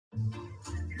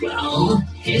Well,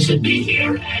 he should be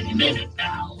here any minute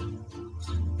now.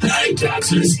 Hey,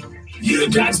 Texas. You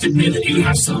texted me that you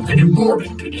have something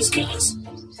important to discuss.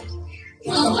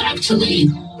 Well, actually,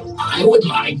 I would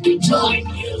like to join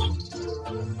you.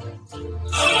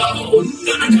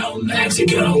 Oh, no,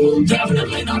 Mexico will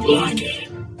definitely not like it.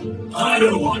 I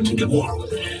don't want to do war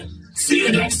with him. See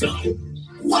you next time.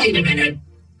 Wait a minute.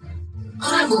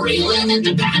 I'm really an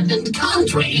independent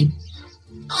country.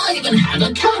 I even have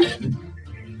a cannon.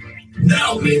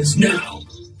 No means no.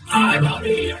 I'm out of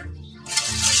here.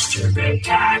 Stupid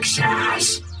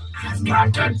Texas. I've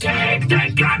got to take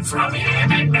that gun from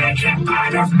him and make him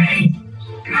part of me.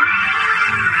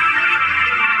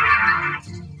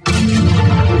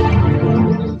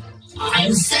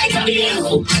 I'm sick of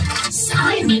you.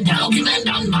 Sign the document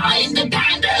on my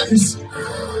independence.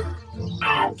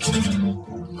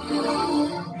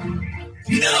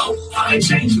 No, I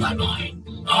changed my mind.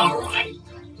 Alright.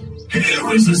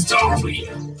 Here is a star for you.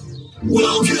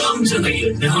 Welcome to the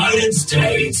United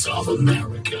States of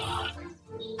America.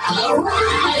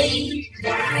 Alright,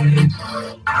 then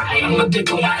I am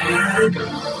declared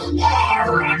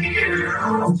war on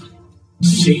you.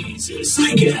 Jesus,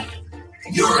 again.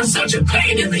 You're such a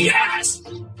pain in the ass.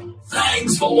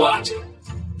 Thanks for watching.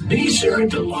 Be sure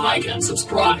to like and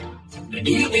subscribe. The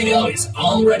new video is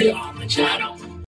already on the channel.